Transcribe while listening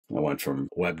I went from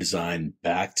web design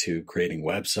back to creating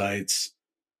websites,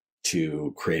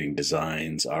 to creating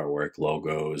designs, artwork,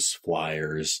 logos,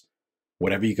 flyers,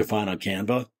 whatever you can find on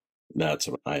Canva. That's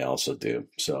what I also do.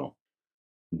 So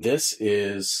this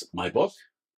is my book,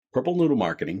 Purple Noodle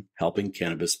Marketing, Helping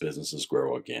Cannabis Businesses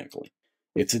Grow Organically.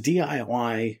 It's a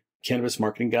DIY cannabis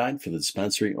marketing guide for the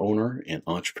dispensary owner and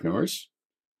entrepreneurs.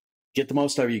 Get the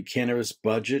most out of your cannabis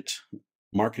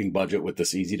marketing budget with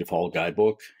this easy to follow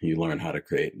guidebook. You learn how to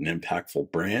create an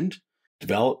impactful brand,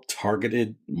 develop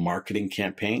targeted marketing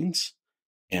campaigns,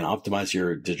 and optimize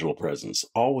your digital presence,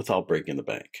 all without breaking the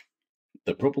bank.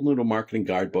 The Purple Noodle Marketing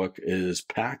Guidebook is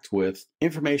packed with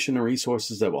information and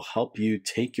resources that will help you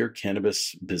take your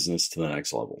cannabis business to the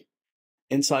next level.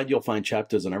 Inside, you'll find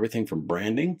chapters on everything from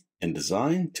branding and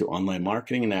design to online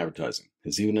marketing and advertising.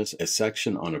 There's even a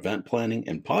section on event planning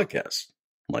and podcasts,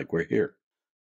 like we're here.